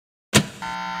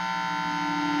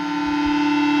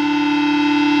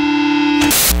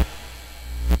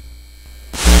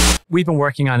we've been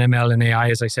working on ML and AI,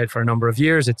 as I said, for a number of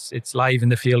years. It's live in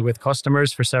the field with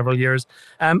customers for several years.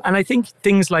 And I think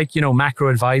things like, Macro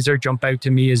Advisor jump out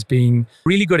to me as being a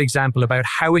really good example about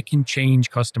how it can change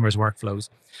customers' workflows.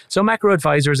 So Macro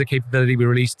Advisor is a capability we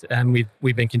released, and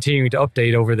we've been continuing to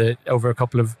update over a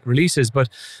couple of releases. But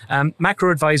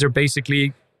Macro Advisor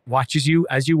basically watches you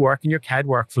as you work in your CAD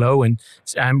workflow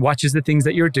and watches the things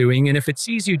that you're doing. And if it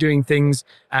sees you doing things,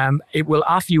 it will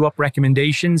offer you up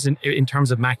recommendations in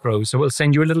terms of macros. So it'll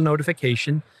send you a little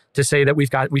notification to say that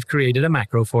we've created a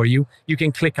macro for you. You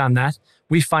can click on that.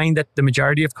 We find that the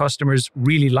majority of customers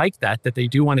really like that they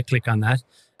do want to click on that.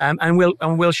 And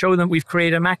we'll show them we've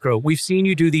created a macro. We've seen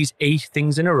you do these 8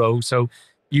 things in a row. So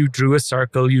you drew a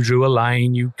circle, you drew a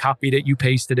line, you copied it, you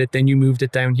pasted it, then you moved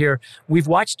it down here. We've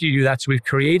watched you do that, so we've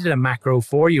created a macro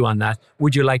for you on that.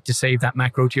 Would you like to save that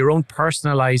macro to your own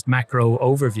personalized macro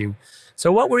overview?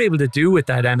 So what we're able to do with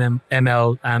that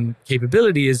ML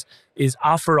capability is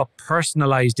offer up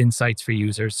personalized insights for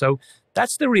users. So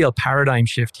that's the real paradigm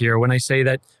shift here. When I say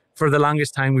that for the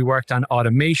longest time we worked on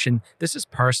automation, this is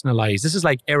personalized. This is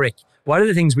like, Eric, what are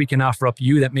the things we can offer up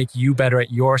you that make you better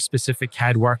at your specific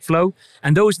CAD workflow?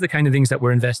 And those are the kind of things that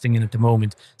we're investing in at the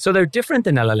moment. So they're different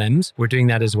than LLMs. We're doing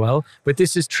that as well. But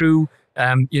this is true,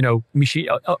 other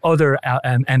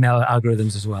ML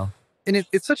algorithms as well. And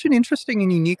it's such an interesting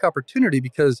and unique opportunity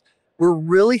because we're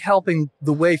really helping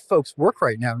the way folks work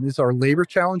right now. As our labor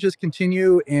challenges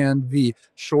continue and the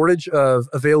shortage of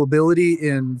availability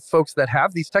in folks that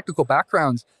have these technical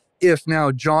backgrounds, if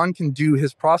now John can do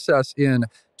his process in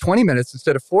 20 minutes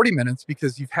instead of 40 minutes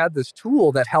because you've had this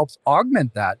tool that helps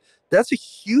augment that, that's a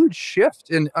huge shift.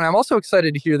 And I'm also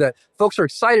excited to hear that folks are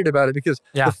excited about it because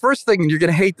the first thing, and you're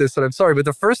going to hate this, and I'm sorry, but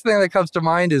the first thing that comes to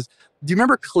mind is, do you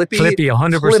remember Clippy? Clippy,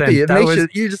 100%. Clippy.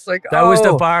 You're just like, that was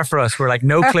the bar for us. We're like,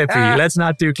 no Clippy. Let's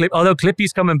not do Clippy. Although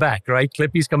Clippy's coming back, right?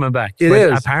 Clippy's coming back. It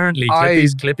is. Apparently,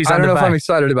 Clippy's I on don't know the if I'm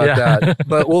excited about that,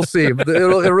 but we'll see. But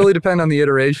it'll really depend on the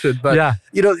iteration. But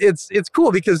it's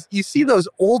cool because you see those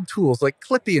old tools like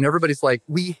Clippy, and everybody's like,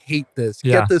 we hate this.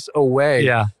 Get this away.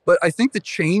 Yeah. But I think the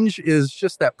change is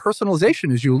just that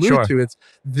personalization, as you alluded to.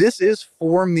 This is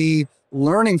for me,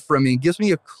 learning from me, gives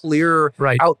me a clear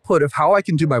output of how I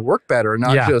can do my work better,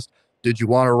 not just, did you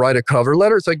want to write a cover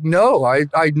letter? It's like, no, I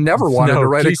never wanted to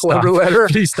write a cover letter.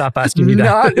 Please stop asking me that.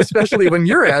 Not especially when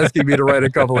you're asking me to write a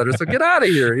cover letter. So get out of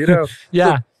here,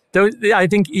 Yeah. I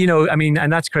think,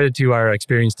 and that's credit to our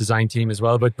experienced design team as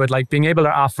well, but like being able to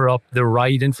offer up the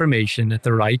right information at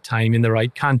the right time in the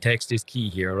right context is key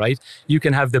here, right? You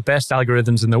can have the best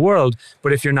algorithms in the world,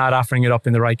 but if you're not offering it up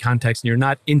in the right context and you're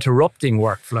not interrupting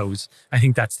workflows, I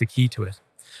think that's the key to it.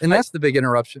 And that's the big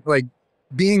interruption. Like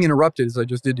being interrupted, as I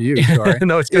just did to you, sorry.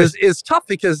 No, it's good. Is tough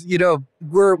because,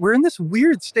 we're in this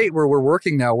weird state where we're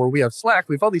working now, where we have Slack,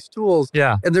 we have all these tools,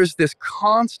 and there's this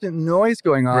constant noise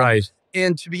going on. Right.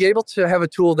 And to be able to have a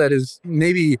tool that is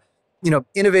maybe,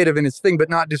 innovative in its thing, but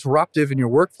not disruptive in your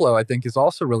workflow, I think is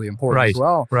also really important as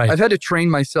well. Right. I've had to train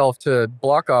myself to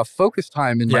block off focus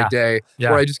time in my day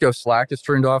where I just go, Slack is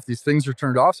turned off, these things are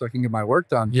turned off so I can get my work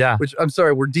done. Yeah. Which, I'm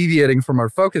sorry, we're deviating from our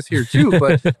focus here too,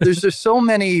 but there's just so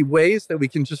many ways that we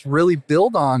can just really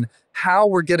build on how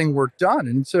we're getting work done.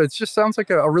 And so it just sounds like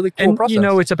a really cool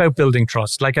process. It's about building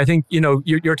trust. Like I think,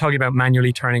 you're talking about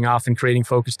manually turning off and creating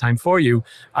focus time for you.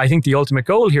 I think the ultimate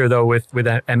goal here though with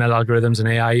ML algorithms and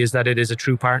AI is that it is a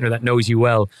true partner that knows you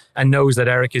well and knows that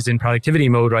Eric is in productivity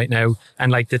mode right now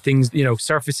and like the things,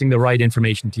 surfacing the right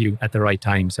information to you at the right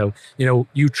time. So,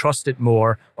 you trust it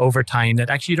more over time that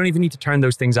actually you don't even need to turn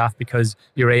those things off because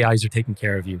your AIs are taking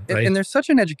care of you. Right? And there's such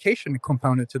an education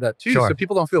component to that too. So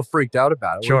people don't feel freaked out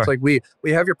about it. It's like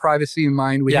we have your privacy in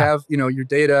mind. We have, your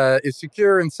data is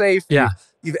secure and safe.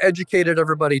 You've educated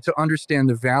everybody to understand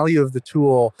the value of the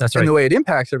tool and the way it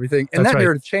impacts everything. And that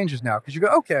narrative changes now because you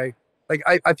go, okay, like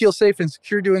I feel safe and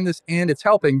secure doing this and it's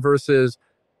helping versus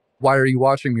why are you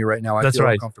watching me right now? I feel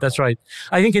uncomfortable. That's right.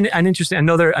 I think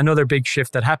another big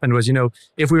shift that happened was,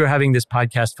 if we were having this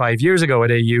podcast 5 years ago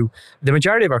at AU, the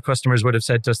majority of our customers would have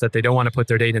said to us that they don't want to put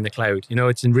their data in the cloud.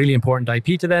 It's a really important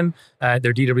IP to them,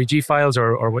 their DWG files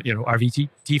or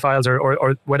RVT files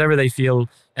or whatever they feel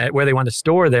where they want to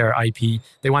store their IP.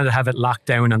 They want to have it locked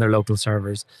down on their local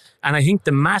servers. And I think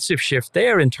the massive shift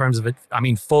there in terms of it,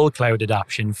 full cloud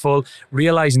adoption, full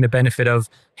realizing the benefit of,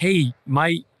 hey,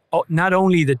 not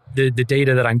only the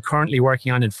data that I'm currently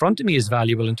working on in front of me is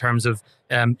valuable in terms of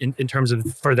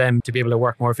for them to be able to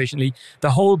work more efficiently,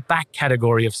 the whole back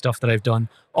category of stuff that I've done,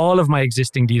 all of my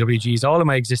existing DWGs, all of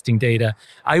my existing data,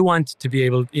 I want to be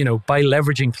able, by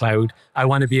leveraging cloud, I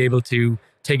want to be able to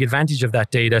take advantage of that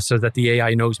data so that the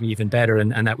AI knows me even better,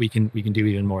 and that we can do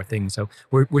even more things. So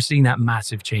we're seeing that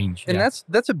massive change. And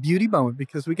that's a beauty moment,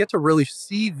 because we get to really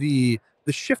see the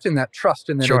shift in that trust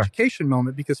in that Sure. education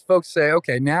moment, because folks say,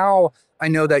 okay, now I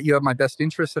know that you have my best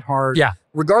interests at heart, Yeah.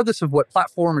 regardless of what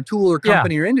platform or tool or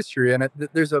company or industry. And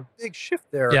there's a big shift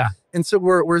there. Yeah. And so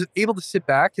we're able to sit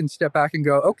back and step back and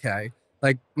go, okay,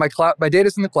 like my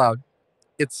data's in the cloud.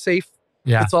 It's safe.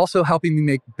 Yeah. It's also helping me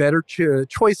make better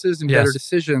choices and better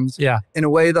decisions in a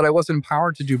way that I wasn't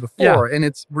empowered to do before.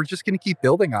 And we're just going to keep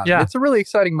building on it. It's a really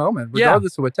exciting moment,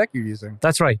 regardless of what tech you're using.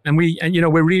 That's right. And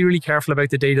we're really, really careful about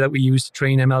the data that we use to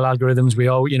train ML algorithms.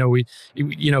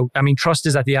 I mean, trust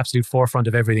is at the absolute forefront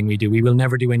of everything we do. We will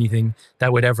never do anything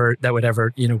that would ever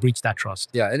breach that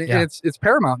trust. Yeah. And it's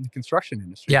paramount in the construction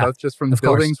industry, Yeah, both just from the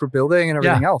buildings we're building and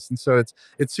everything else. And so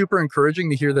it's super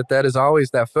encouraging to hear that is always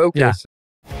that focus.